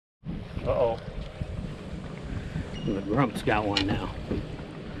Uh-oh. The Grump's got one now.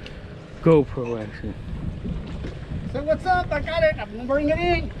 GoPro action. So what's up? I got it. I'm gonna bring it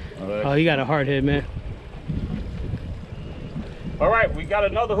in. Right. Oh, you got a hard head, man. All right, we got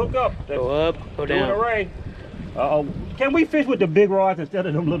another hookup. Go up, go down. Array. Uh-oh. Can we fish with the big rods instead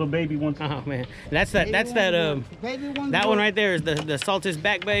of them little baby ones? Oh man, that's that that one right there is the Saltus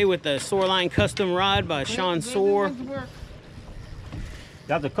Back Bay with the Soarline custom rod by Sean Soar.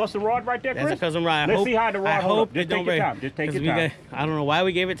 That's a custom rod right there, Chris? That's a custom rod. Let's see how the rod I hold hope up. Just it don't take your break. time. Just take your time. I don't know why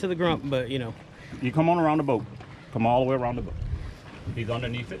we gave it to the Grump, but you know. You come on around the boat. Come all the way around the boat. He's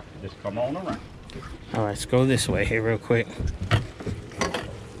underneath it. Just come on around. All right, let's go this way here real quick.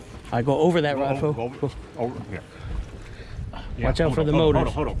 I go over that rod, Go Fo. over here. Watch out for the motors.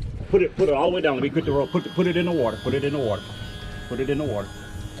 Hold on. Put it all the way down. Let me get the rope. Put it in the water. Put it in the water. Put it in the water.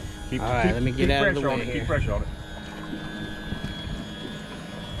 All right, let me get out of the way here. Keep pressure on it.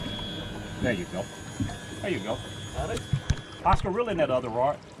 There you go. There you go. Oscar, reel in that other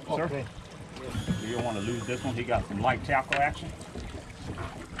rod, sir. Okay. You don't want to lose this one. He got some light tackle action.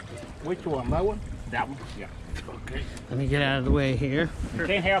 Which one? That one? That one? Yeah. Okay. Let me get out of the way here. You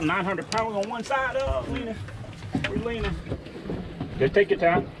can't have 900 pounds on one side. Leaning. We're leaning. Just take your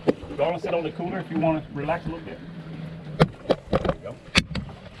time. Go on and sit on the cooler if you want to relax a little bit. There you go.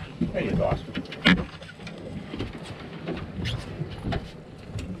 There you go, Oscar.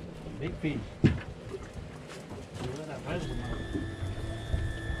 Big fish.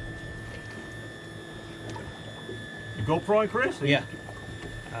 You GoPro, Chris? Yeah.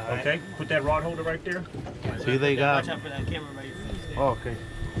 Okay, put that rod holder right there. See, they got. Watch out for that camera by your feet. Oh, okay.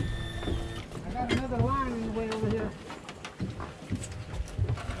 I got another line in the way over here.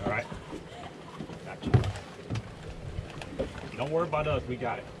 All right. Gotcha. Don't worry about us. We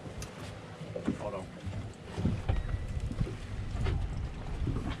got it. Hold on.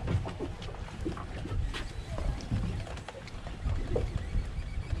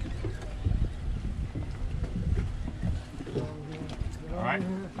 All right.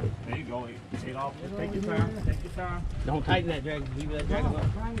 There you go. Take off. Take your time. Take your time. Don't tighten that drag. Leave that drag up.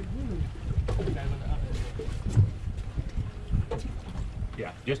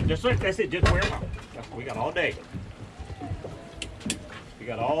 Yeah, just that's it. Just wear them out. We got all day. We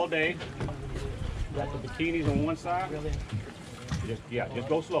got all day. Got the bikinis on one side. Just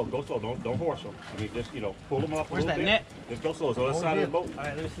go slow. Go slow. Don't horse them. I mean, just pull them up. Where's a little that bit. net? Just go slow. So the side of the boat. All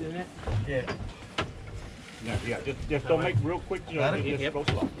right, let me see the net. Yeah. Yeah. Just don't make real quick jumps. Just go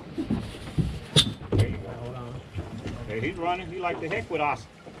slow. There you go. Hold on. Okay, he's running. He like the heck with us.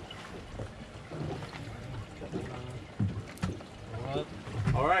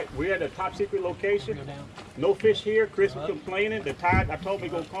 All right, we're at a top secret location. No fish here. Chris was complaining. The tide, I told him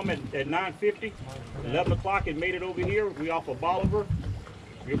he's gonna come at 9:50. 11 o'clock, it made it over here. We off of Bolivar.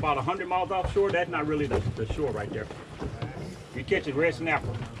 We're about 100 miles offshore. That's not really the shore right there. We catching red snapper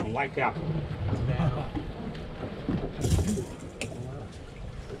on light tackle.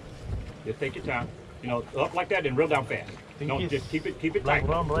 Just take your time. Up like that and reel down fast. Don't just keep it tight.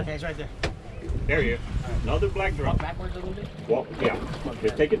 Okay, it's right there. There he is. Another black drum. Walk backwards a little bit. Walk, yeah.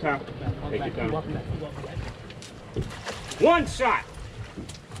 Just take your time. Take your time. Walk back. One shot.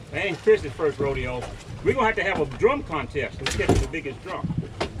 That ain't Chris's first rodeo. We're gonna have to have a drum contest. Let's get the biggest drum.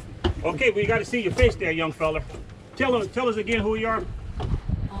 Okay, we got to see your face there, young fella. Tell us again who you are.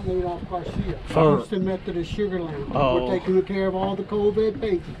 I'm Adolph Garcia, Oh. Houston Methodist Sugar Lounge. Oh. We're taking care of all the COVID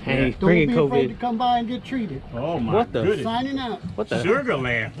patients. Hey, Don't bring be it, afraid to COVID. come by and get treated. Oh my What the- goodness. Signing out. What the? Sugar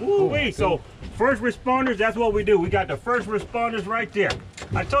Land. Woo-wee. So first responders, that's what we do. We got the first responders right there.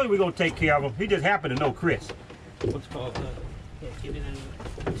 I told you we're gonna take care of them. He just happened to know Chris. What's called? Yeah, get it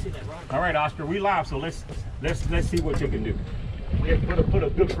in. You see that rock? All right, Oscar, we live, so let's see what you can do. Yeah, put a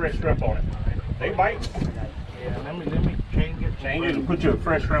good fresh shrimp on it. They bite. Yeah, let me change it. Change it and put your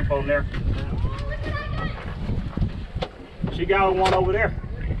fresh shrimp on there. She got one over there.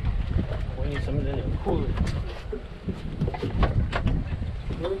 We need some of the cooler.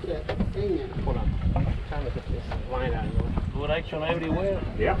 Where's that thing at? Hold on. I'm trying to get this line out of the way. Good action everywhere.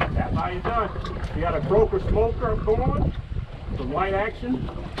 Yep, that's how you done. You got a croaker smoker going, some light action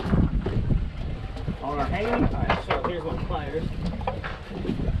on our hand. All right, so here's my pliers.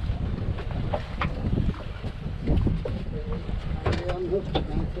 I unhooked it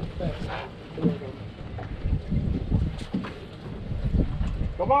now, put it back. There we go.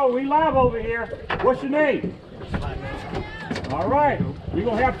 Come on, we live over here. What's your name? All right, we're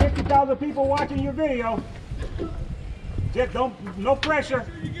gonna have 50,000 people watching your video. Just no pressure.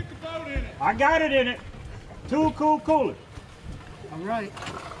 You get the boat in it. I got it in it. Too cool. All right.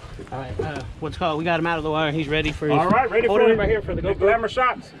 All right, what's called? We got him out of the water. He's ready for his. All right, ready Hold for him it. right here for the No GoPro. glamour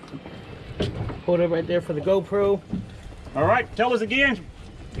shots. Hold it right there for the GoPro. All right, tell us again.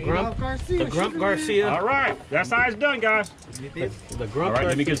 Grump, Garcia, the Grump Garcia. All right, that's how it's done, guys. The All Grump right,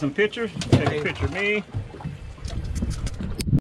 let me Garcia. get some pictures. Take a picture of me.